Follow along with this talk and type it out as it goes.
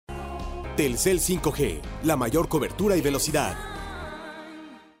Telcel 5G, la mayor cobertura y velocidad.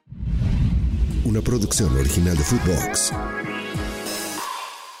 Una producción original de Footbox.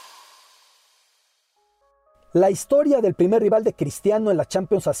 La historia del primer rival de Cristiano en la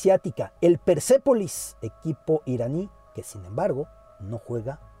Champions Asiática, el Persépolis, equipo iraní que sin embargo no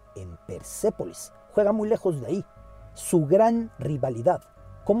juega en Persépolis, juega muy lejos de ahí. Su gran rivalidad,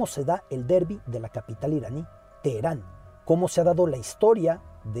 cómo se da el derbi de la capital iraní, Teherán, cómo se ha dado la historia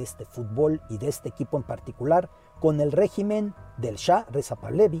de este fútbol y de este equipo en particular con el régimen del Shah Reza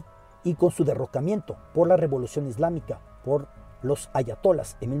Pahlavi y con su derrocamiento por la revolución islámica, por los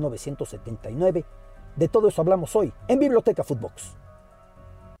ayatolas en 1979. De todo eso hablamos hoy en Biblioteca Footbox.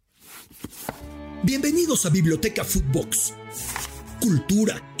 Bienvenidos a Biblioteca Footbox.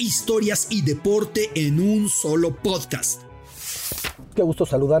 Cultura, historias y deporte en un solo podcast. Qué gusto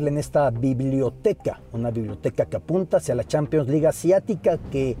saludarle en esta biblioteca, una biblioteca que apunta hacia la Champions League Asiática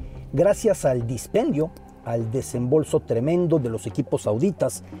que, gracias al dispendio, al desembolso tremendo de los equipos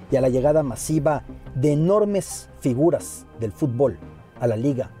sauditas y a la llegada masiva de enormes figuras del fútbol a la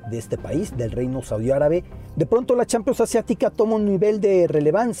liga de este país, del Reino Saudí Árabe, de pronto la Champions Asiática toma un nivel de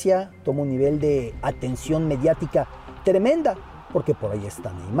relevancia, toma un nivel de atención mediática tremenda, porque por ahí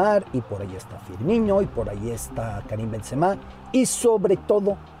está Neymar, y por ahí está Firmino, y por ahí está Karim Benzema, y sobre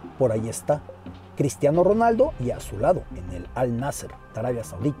todo por ahí está Cristiano Ronaldo, y a su lado, en el Al-Nassr de Arabia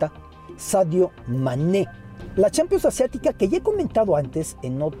Saudita, Sadio Mané. La Champions Asiática, que ya he comentado antes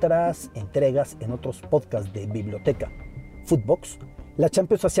en otras entregas, en otros podcasts de Biblioteca Footbox, la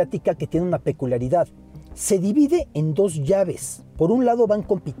Champions Asiática que tiene una peculiaridad, se divide en dos llaves. Por un lado van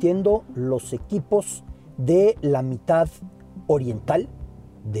compitiendo los equipos de la mitad oriental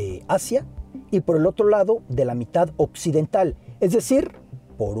de Asia y por el otro lado de la mitad occidental. Es decir,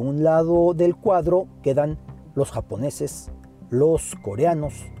 por un lado del cuadro quedan los japoneses, los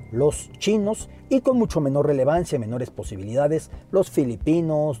coreanos, los chinos y con mucho menor relevancia, menores posibilidades, los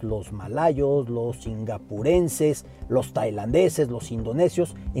filipinos, los malayos, los singapurenses, los tailandeses, los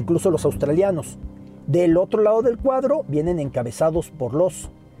indonesios, incluso los australianos. Del otro lado del cuadro vienen encabezados por los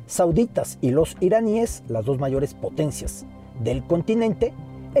sauditas y los iraníes, las dos mayores potencias del continente,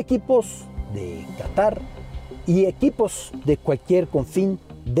 equipos de Qatar y equipos de cualquier confín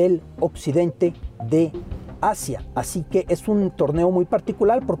del occidente de Asia. Así que es un torneo muy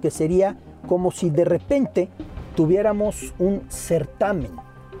particular porque sería como si de repente tuviéramos un certamen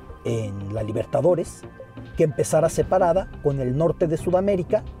en la Libertadores que empezara separada con el norte de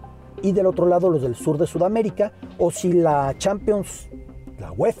Sudamérica y del otro lado los del sur de Sudamérica, o si la Champions,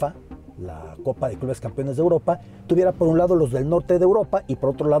 la UEFA, la Copa de Clubes Campeones de Europa, tuviera por un lado los del norte de Europa y por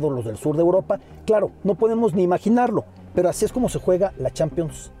otro lado los del sur de Europa. Claro, no podemos ni imaginarlo, pero así es como se juega la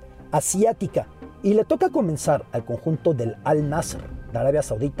Champions Asiática. Y le toca comenzar al conjunto del Al-Nassr de Arabia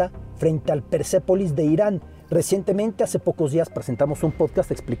Saudita frente al Persépolis de Irán. Recientemente, hace pocos días, presentamos un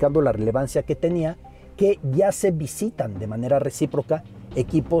podcast explicando la relevancia que tenía, que ya se visitan de manera recíproca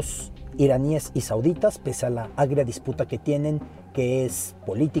equipos iraníes y sauditas, pese a la agria disputa que tienen, que es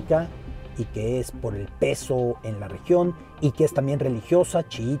política y que es por el peso en la región y que es también religiosa,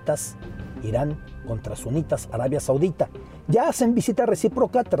 chiitas, Irán contra sunitas, Arabia Saudita. Ya hacen visita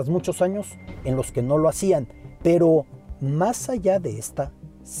recíproca tras muchos años en los que no lo hacían, pero más allá de esta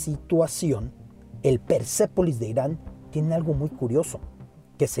situación, el Persépolis de Irán tiene algo muy curioso,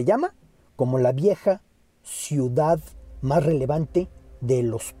 que se llama como la vieja ciudad más relevante de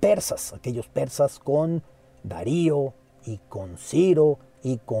los persas, aquellos persas con Darío y con Ciro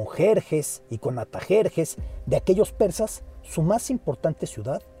y con Jerjes y con Atajerjes. De aquellos persas, su más importante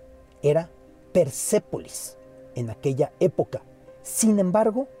ciudad era Persépolis en aquella época. Sin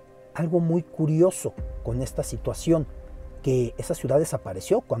embargo, algo muy curioso con esta situación, que esa ciudad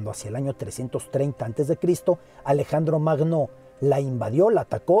desapareció cuando hacia el año 330 a.C. Alejandro Magno la invadió, la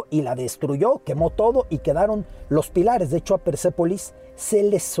atacó y la destruyó, quemó todo y quedaron los pilares. De hecho, a Persépolis se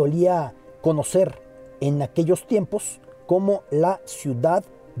les solía conocer en aquellos tiempos como la ciudad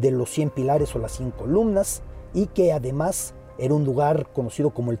de los 100 pilares o las 100 columnas, y que además era un lugar conocido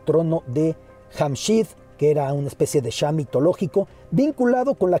como el trono de Jamshid, que era una especie de shah mitológico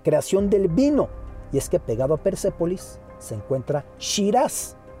vinculado con la creación del vino. Y es que pegado a Persépolis se encuentra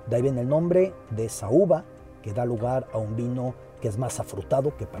Shiraz, de ahí viene el nombre de esa uva que da lugar a un vino que es más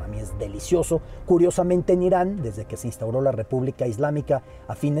afrutado, que para mí es delicioso. Curiosamente, en Irán, desde que se instauró la República Islámica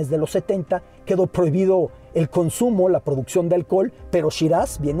a fines de los 70, quedó prohibido el consumo, la producción de alcohol, pero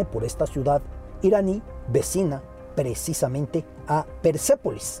Shiraz viene por esta ciudad iraní vecina precisamente a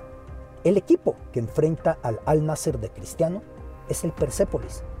Persépolis. El equipo que enfrenta al Al-Nassr de Cristiano es el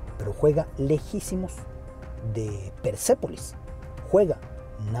Persépolis, pero juega lejísimos de Persépolis. Juega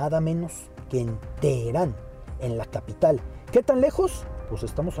nada menos que en Teherán, en la capital. ¿Qué tan lejos? Pues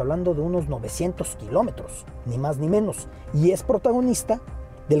estamos hablando de unos 900 kilómetros, ni más ni menos. Y es protagonista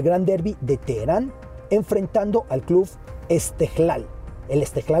del gran derbi de Teherán, enfrentando al club Esteghlal. El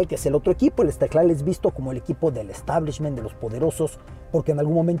Esteghlal, que es el otro equipo. El Esteghlal es visto como el equipo del establishment, de los poderosos, porque en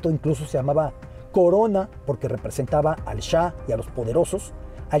algún momento incluso se llamaba Corona, porque representaba al Shah y a los poderosos,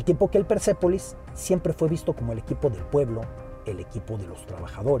 al tiempo que el Persépolis siempre fue visto como el equipo del pueblo, el equipo de los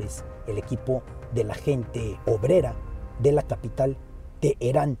trabajadores, el equipo de la gente obrera de la capital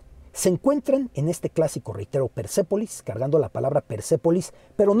Teherán. Se encuentran en este clásico, reitero, Persépolis, cargando la palabra Persépolis,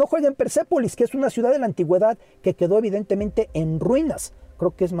 pero no juega en Persépolis, que es una ciudad de la antigüedad que quedó evidentemente en ruinas.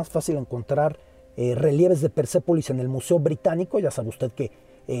 Creo que es más fácil encontrar relieves de Persépolis en el Museo Británico. Ya sabe usted que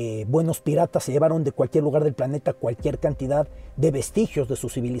buenos piratas se llevaron de cualquier lugar del planeta cualquier cantidad de vestigios de su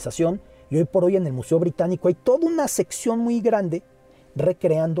civilización, y hoy por hoy en el Museo Británico hay toda una sección muy grande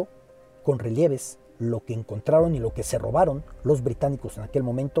recreando con relieves lo que encontraron y lo que se robaron los británicos en aquel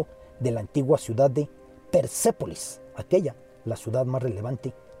momento de la antigua ciudad de Persépolis, aquella, la ciudad más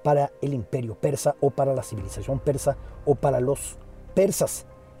relevante para el imperio persa o para la civilización persa o para los persas.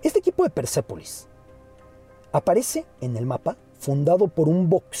 Este equipo de Persépolis aparece en el mapa fundado por un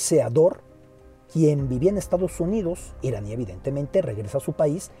boxeador quien vivía en Estados Unidos, iraní evidentemente, regresa a su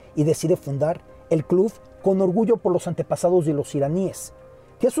país y decide fundar el club con orgullo por los antepasados de los iraníes.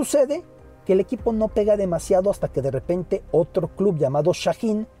 ¿Qué sucede? Que el equipo no pega demasiado hasta que de repente otro club llamado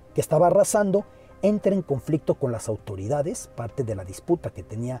Shahin, que estaba arrasando, entra en conflicto con las autoridades, parte de la disputa que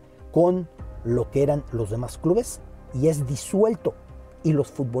tenía con lo que eran los demás clubes, y es disuelto. Y los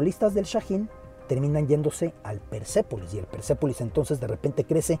futbolistas del Shahin terminan yéndose al Persépolis, y el Persépolis entonces de repente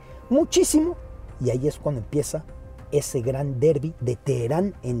crece muchísimo, y ahí es cuando empieza ese gran derbi de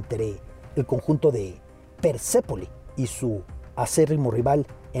Teherán entre el conjunto de Persépolis y su acérrimo rival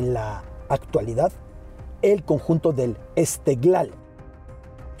en la actualidad, el conjunto del Esteghlal.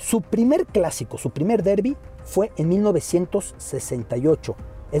 Su primer clásico, su primer derbi fue en 1968,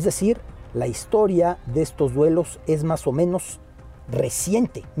 es decir, la historia de estos duelos es más o menos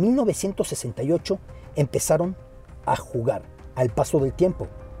reciente. 1968 empezaron a jugar. Al paso del tiempo,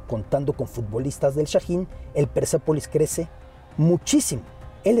 contando con futbolistas del Shahin, el Persépolis crece muchísimo.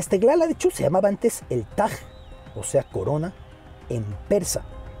 El Esteghlal, de hecho, se llamaba antes el Taj, o sea, corona, en persa.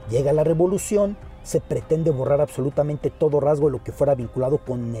 Llega la revolución, se pretende borrar absolutamente todo rasgo de lo que fuera vinculado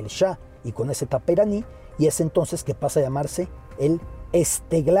con el Shah y con ese etapa iraní, y es entonces que pasa a llamarse el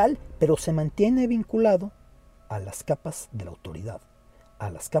Esteghlal, pero se mantiene vinculado a las capas de la autoridad, a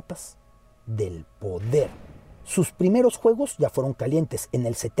las capas del poder. Sus primeros juegos ya fueron calientes. En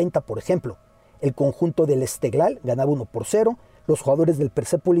el 70, por ejemplo, el conjunto del Esteghlal ganaba 1-0. Los jugadores del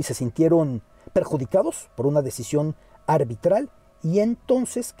Persépolis se sintieron perjudicados por una decisión arbitral. Y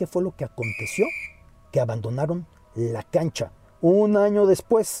entonces, ¿qué fue lo que aconteció? Que abandonaron la cancha. Un año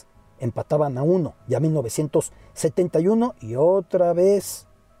después, empataban a 1, ya 1971, y otra vez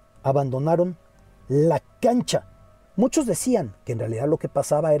abandonaron la cancha. Muchos decían que en realidad lo que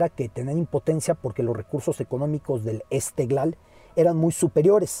pasaba era que tenían impotencia porque los recursos económicos del Esteghlal eran muy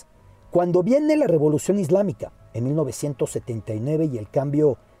superiores. Cuando viene la Revolución Islámica en 1979 y el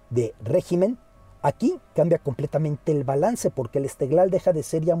cambio de régimen, aquí cambia completamente el balance porque el Esteghlal deja de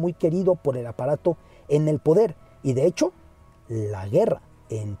ser ya muy querido por el aparato en el poder. Y de hecho, la guerra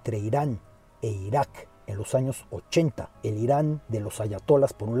entre Irán e Irak en los años 80, el Irán de los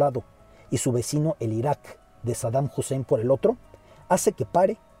ayatolás por un lado y su vecino el Irak de Saddam Hussein por el otro, hace que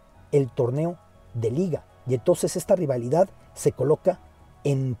pare el torneo de liga. Y entonces esta rivalidad se coloca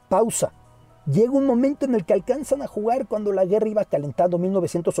en pausa. Llega un momento en el que alcanzan a jugar cuando la guerra iba calentando,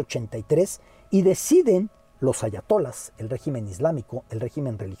 1983, y deciden los ayatolás, el régimen islámico, el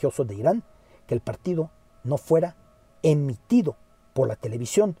régimen religioso de Irán, que el partido no fuera emitido por la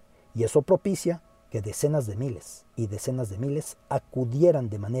televisión, y eso propicia que decenas de miles y decenas de miles acudieran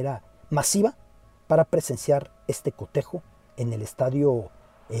de manera masiva para presenciar este cotejo en el estadio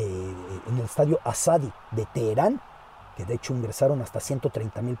Azadi de Teherán, que de hecho ingresaron hasta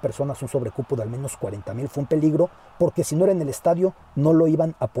 130,000 personas, un sobrecupo de al menos 40,000. Fue un peligro porque si no era en el estadio no lo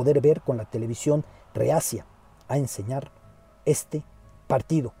iban a poder ver con la televisión reacia a enseñar este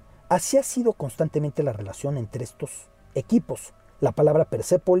partido. Así ha sido constantemente la relación entre estos equipos. La palabra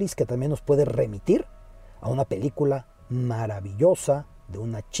Persépolis, que también nos puede remitir a una película maravillosa de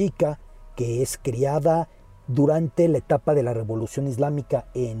una chica que es criada durante la etapa de la Revolución Islámica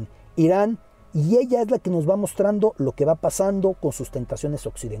en Irán, y ella es la que nos va mostrando lo que va pasando con sus tentaciones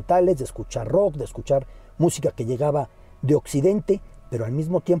occidentales, de escuchar rock, de escuchar música que llegaba de Occidente, pero al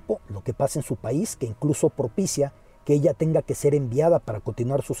mismo tiempo lo que pasa en su país, que incluso propicia que ella tenga que ser enviada para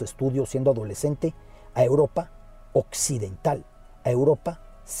continuar sus estudios siendo adolescente a Europa occidental, a Europa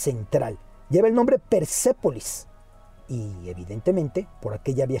central. Lleva el nombre Persépolis y evidentemente por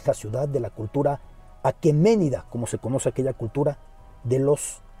aquella vieja ciudad de la cultura aqueménida, como se conoce aquella cultura de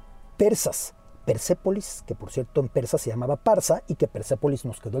los persas. Persépolis, que por cierto en persa se llamaba Parsa, y que Persépolis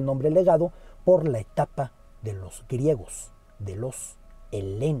nos quedó el nombre legado por la etapa de los griegos, de los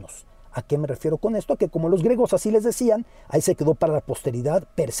helenos. ¿A qué me refiero con esto? A que como los griegos así les decían, ahí se quedó para la posteridad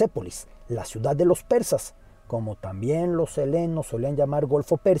Persépolis, la ciudad de los persas, como también los helenos solían llamar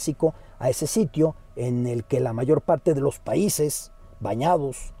Golfo Pérsico a ese sitio en el que la mayor parte de los países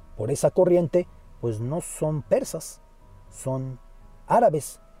bañados por esa corriente, pues no son persas, son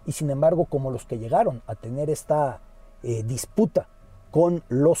árabes. Y sin embargo, como los que llegaron a tener esta disputa con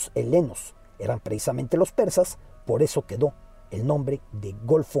los helenos eran precisamente los persas, por eso quedó el nombre de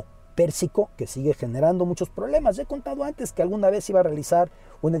Golfo Pérsico, que sigue generando muchos problemas. Ya he contado antes que alguna vez iba a realizar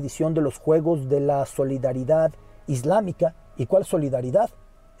una edición de los Juegos de la Solidaridad Islámica. ¿Y cuál solidaridad?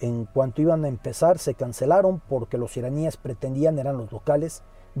 En cuanto iban a empezar se cancelaron porque los iraníes pretendían, eran los locales,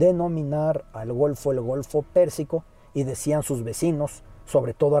 denominar al Golfo el Golfo Pérsico, y decían sus vecinos,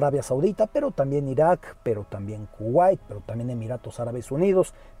 sobre todo Arabia Saudita, pero también Irak, pero también Kuwait, pero también Emiratos Árabes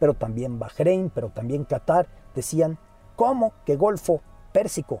Unidos, pero también Bahrein, pero también Qatar, decían, ¿cómo que Golfo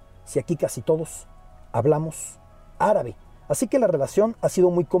Pérsico? Si aquí casi todos hablamos árabe. Así que la relación ha sido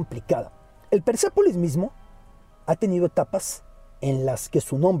muy complicada. El Persépolis mismo ha tenido etapas en las que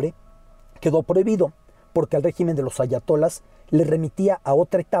su nombre quedó prohibido porque al régimen de los ayatolas le remitía a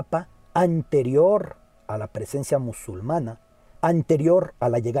otra etapa anterior a la presencia musulmana, anterior a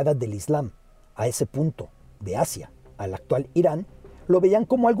la llegada del Islam a ese punto de Asia, al actual Irán. Lo veían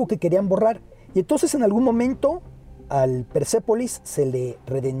como algo que querían borrar. Y entonces en algún momento al Persépolis se le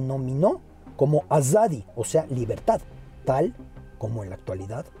redenominó como Azadi, o sea, libertad, tal como en la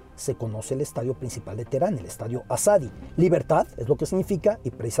actualidad se conoce el estadio principal de Teherán, el estadio Azadi. Libertad es lo que significa, y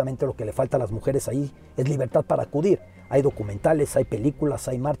precisamente lo que le falta a las mujeres ahí es libertad para acudir. Hay documentales, hay películas,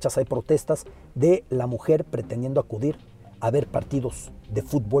 hay marchas, hay protestas de la mujer pretendiendo acudir a ver partidos de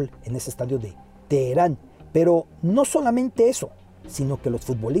fútbol en ese estadio de Teherán. Pero no solamente eso, sino que los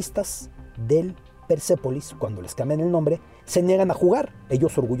futbolistas del Persépolis, cuando les cambian el nombre, se niegan a jugar,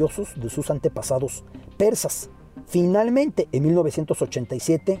 ellos orgullosos de sus antepasados persas. Finalmente, en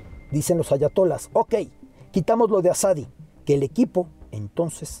 1987, dicen los ayatolas, ok, quitamos lo de Azadi, que el equipo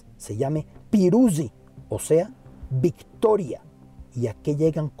entonces se llame Piruzi, o sea, victoria. ¿Y a qué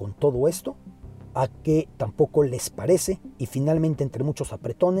llegan con todo esto? A que tampoco les parece, y finalmente entre muchos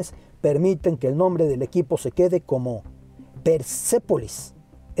apretones, permiten que el nombre del equipo se quede como Persépolis.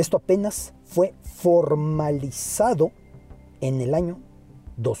 Esto apenas fue formalizado en el año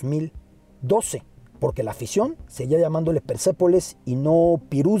 2012, porque la afición seguía llamándole Persépolis y no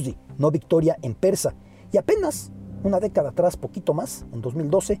Piruzi, no victoria en persa. Y apenas una década atrás, poquito más, en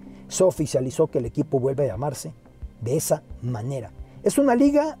 2012, se oficializó que el equipo vuelve a llamarse de esa manera. Es una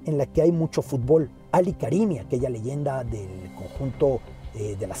liga en la que hay mucho fútbol. Ali Karimi, aquella leyenda del conjunto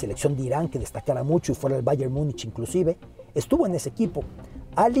de la selección de Irán que destacara mucho y fuera el Bayern Múnich inclusive, estuvo en ese equipo.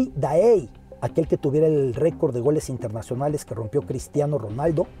 Ali Daei, aquel que tuviera el récord de goles internacionales que rompió Cristiano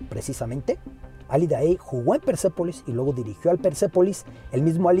Ronaldo, precisamente. Ali Daei jugó en Persépolis y luego dirigió al Persépolis. El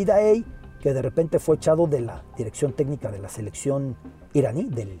mismo Ali Daei que de repente fue echado de la dirección técnica de la selección iraní,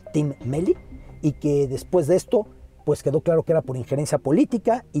 del Team Melli, y que después de esto pues quedó claro que era por injerencia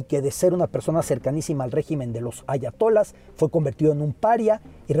política y que de ser una persona cercanísima al régimen de los ayatolas fue convertido en un paria.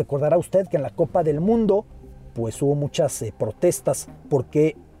 Y recordará usted que en la Copa del Mundo pues hubo muchas protestas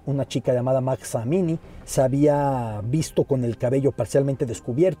porque una chica llamada Mahsa Amini se había visto con el cabello parcialmente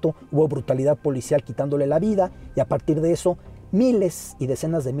descubierto, hubo brutalidad policial quitándole la vida, y a partir de eso miles y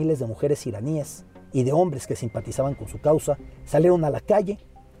decenas de miles de mujeres iraníes y de hombres que simpatizaban con su causa salieron a la calle,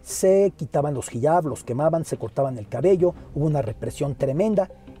 se quitaban los hijab, los quemaban, se cortaban el cabello, hubo una represión tremenda,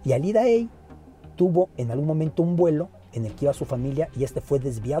 y Ali Daei tuvo en algún momento un vuelo en el que iba su familia y este fue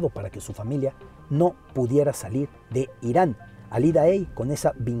desviado para que su familia no pudiera salir de Irán. Ali Daei con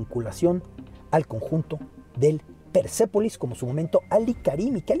esa vinculación al conjunto del Persépolis, como su momento Ali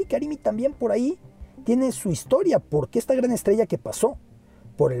Karimi, que Ali Karimi también por ahí tiene su historia, porque esta gran estrella que pasó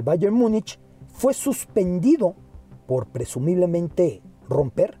por el Bayern Múnich fue suspendido por presumiblemente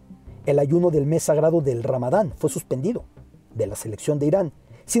romper el ayuno del mes sagrado del Ramadán, fue suspendido de la selección de Irán.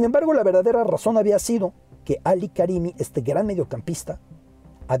 Sin embargo, la verdadera razón había sido que Ali Karimi, este gran mediocampista,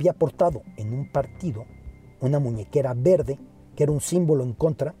 había portado en un partido una muñequera verde que era un símbolo en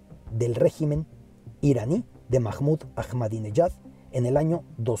contra del régimen iraní de Mahmoud Ahmadinejad en el año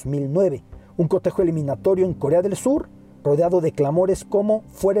 2009, Un cotejo eliminatorio en Corea del Sur, rodeado de clamores como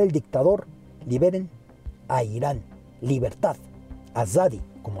fuera el dictador, liberen a Irán, libertad, Azadi,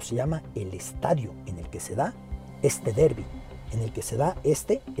 como se llama el estadio en el que se da este derbi, en el que se da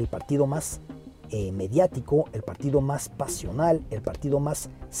el partido más mediático, el partido más pasional, el partido más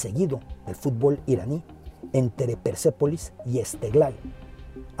seguido del fútbol iraní, entre Persépolis y Esteglal.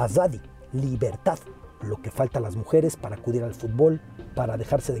 Azadi, libertad, lo que falta a las mujeres para acudir al fútbol, para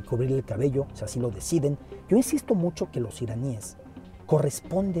dejarse de cubrir el cabello, si así lo deciden. Yo insisto mucho que los iraníes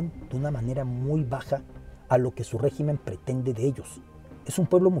corresponden de una manera muy baja a lo que su régimen pretende de ellos. Es un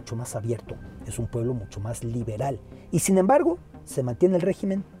pueblo mucho más abierto, es un pueblo mucho más liberal, y sin embargo se mantiene el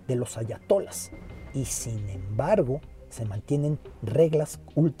régimen de los ayatolas, y sin embargo se mantienen reglas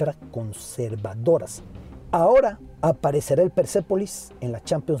ultraconservadoras. Ahora aparecerá el Persépolis en la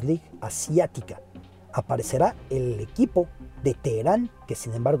Champions League asiática. Aparecerá el equipo de Teherán, que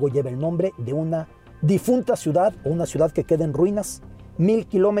sin embargo lleva el nombre de una difunta ciudad o una ciudad que queda en ruinas 1000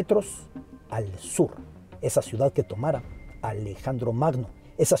 kilómetros al sur. Esa ciudad que tomara Alejandro Magno,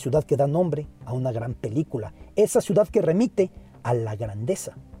 esa ciudad que da nombre a una gran película, esa ciudad que remite a la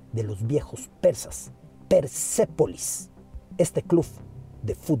grandeza de los viejos persas, Persépolis, este club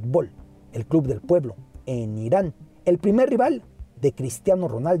de fútbol, el club del pueblo en Irán, el primer rival de Cristiano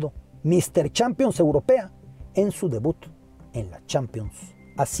Ronaldo, Mr. Champions Europea, en su debut en la Champions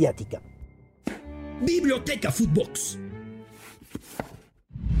Asiática. Biblioteca Footbox.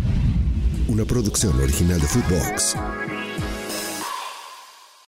 Una producción original de Footbox.